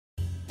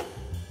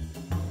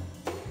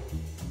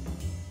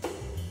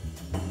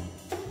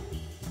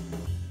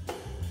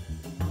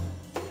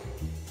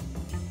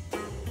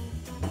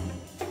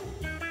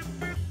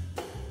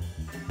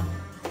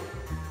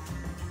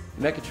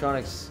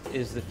Mechatronics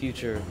is the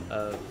future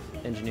of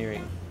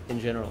engineering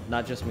in general,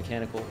 not just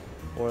mechanical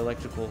or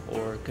electrical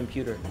or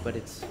computer, but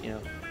it's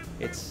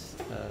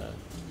a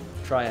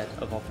triad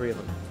of all three of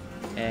them.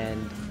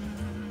 And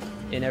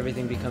in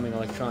everything becoming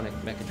electronic,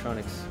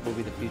 mechatronics will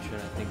be the future,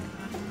 and I think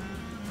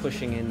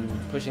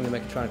pushing the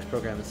mechatronics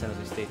program in San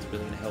Jose State is really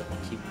going to help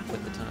keep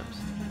with the times.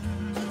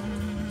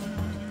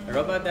 The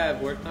robot that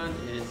I've worked on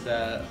is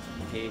a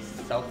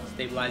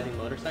self-stabilizing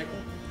motorcycle.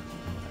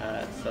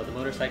 So the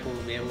motorcycle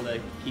will be able to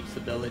keep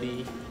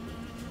stability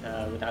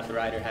without the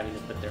rider having to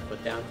put their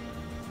foot down.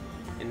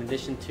 In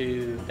addition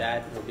to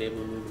that, it'll be able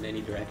to move in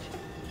any direction.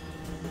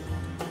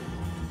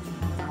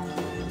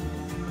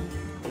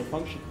 The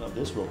function of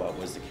this robot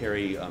was to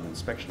carry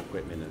inspection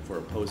equipment and for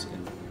a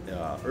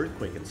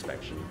post-earthquake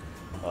inspection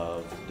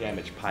of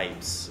damaged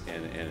pipes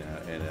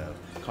and a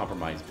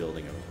compromised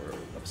building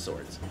of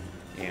sorts.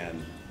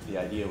 And the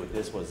idea with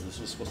this was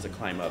supposed to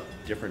climb up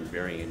different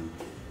varying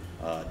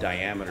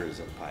diameters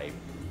of pipe,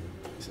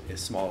 as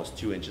small as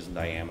 2 inches in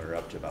diameter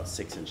up to about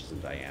 6 inches in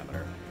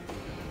diameter.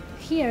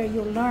 Here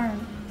you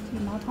learn, you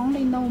not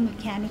only know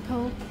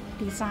mechanical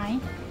design,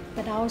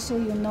 but also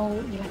you know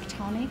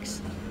electronics,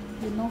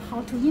 you know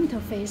how to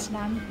interface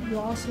them, you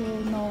also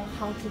know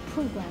how to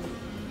program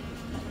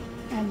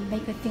and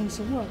make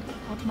things work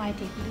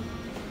automatically.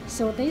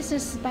 So this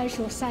is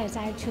special size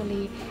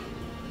actually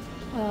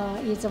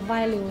is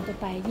valued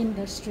by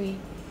industry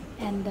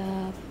and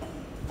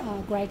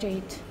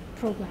graduate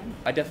program.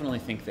 I definitely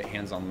think that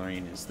hands-on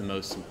learning is the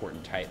most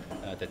important type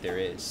that there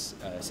is.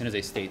 San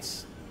Jose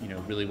State's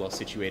really well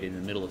situated in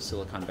the middle of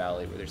Silicon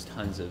Valley, where there's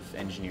tons of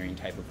engineering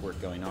type of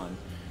work going on,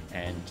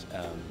 and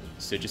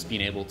so just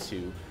being able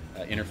to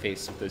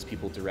interface with those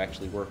people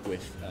directly, work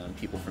with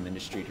people from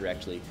industry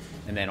directly,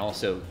 and then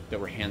also that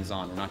we're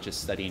hands-on. We're not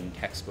just studying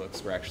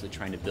textbooks, we're actually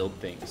trying to build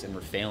things, and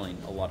we're failing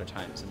a lot of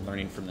times and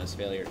learning from those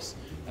failures.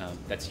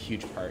 That's a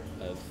huge part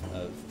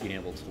of being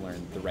able to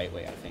learn the right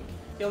way, I think.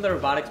 The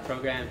robotics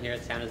program here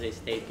at San Jose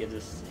State gives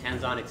us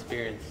hands-on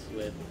experience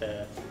with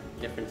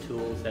different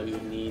tools that we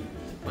would need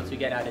once we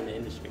get out in the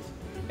industry.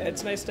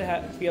 It's nice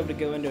to be able to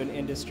go into an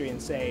industry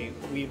and say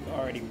we've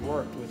already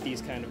worked with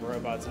these kind of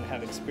robots and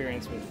have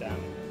experience with them.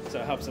 So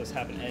it helps us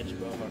have an edge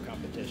above our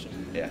competition.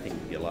 Yeah, I think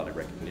we get a lot of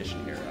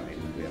recognition here. I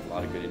mean, we have a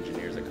lot of good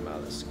engineers that come out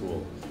of the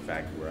school. In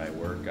fact, where I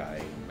work,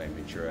 I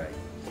made sure I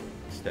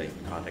stayed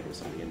in contact with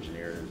some of the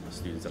engineers, the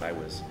students that I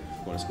was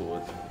going to school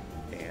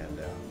with, and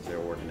they're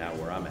working out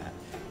where I'm at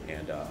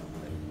and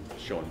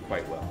showing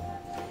quite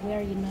well. We're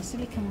in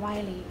Silicon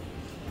Valley,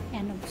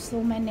 and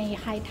so many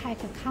high-tech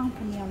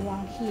companies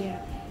around here,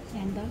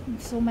 and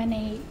so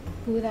many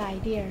good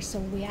ideas, so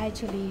we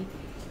actually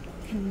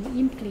can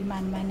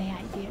implement many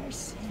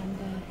ideas, and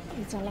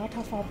it's a lot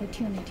of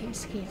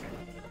opportunities here.